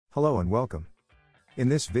Hello and welcome. In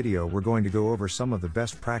this video we're going to go over some of the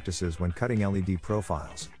best practices when cutting LED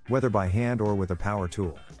profiles, whether by hand or with a power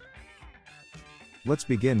tool. Let's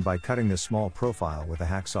begin by cutting this small profile with a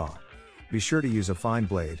hacksaw. Be sure to use a fine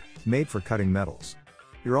blade, made for cutting metals.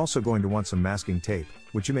 You're also going to want some masking tape,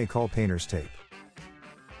 which you may call painter's tape.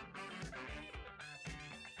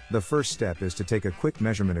 The first step is to take a quick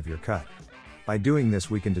measurement of your cut. By doing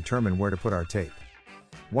this we can determine where to put our tape.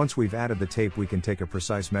 Once we've added the tape we can take a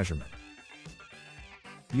precise measurement.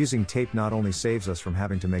 Using tape not only saves us from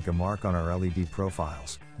having to make a mark on our LED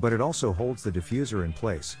profiles, but it also holds the diffuser in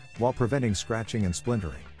place, while preventing scratching and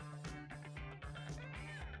splintering.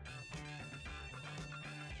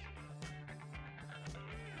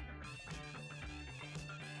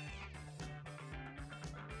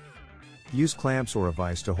 Use clamps or a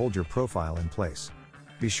vise to hold your profile in place.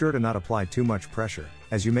 Be sure to not apply too much pressure,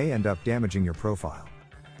 as you may end up damaging your profile.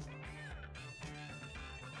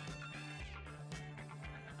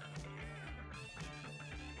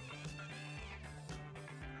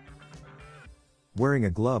 Wearing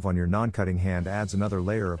a glove on your non-cutting hand adds another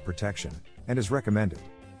layer of protection, and is recommended.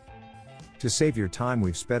 To save your time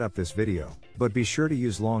we've sped up this video, but be sure to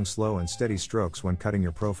use long, slow and steady strokes when cutting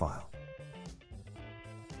your profile.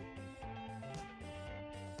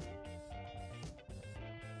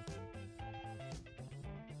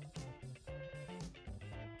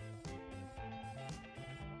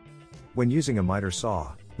 When using a miter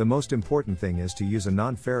saw, the most important thing is to use a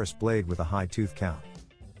non-ferrous blade with a high tooth count.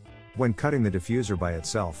 When cutting the diffuser by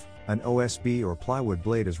itself, an OSB or plywood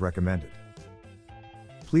blade is recommended.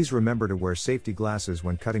 Please remember to wear safety glasses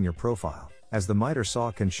when cutting your profile, as the miter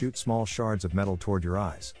saw can shoot small shards of metal toward your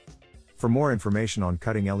eyes. For more information on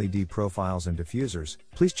cutting LED profiles and diffusers,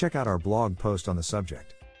 please check out our blog post on the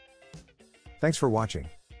subject. Thanks for watching.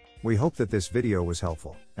 We hope that this video was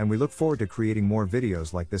helpful, and we look forward to creating more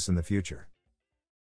videos like this in the future.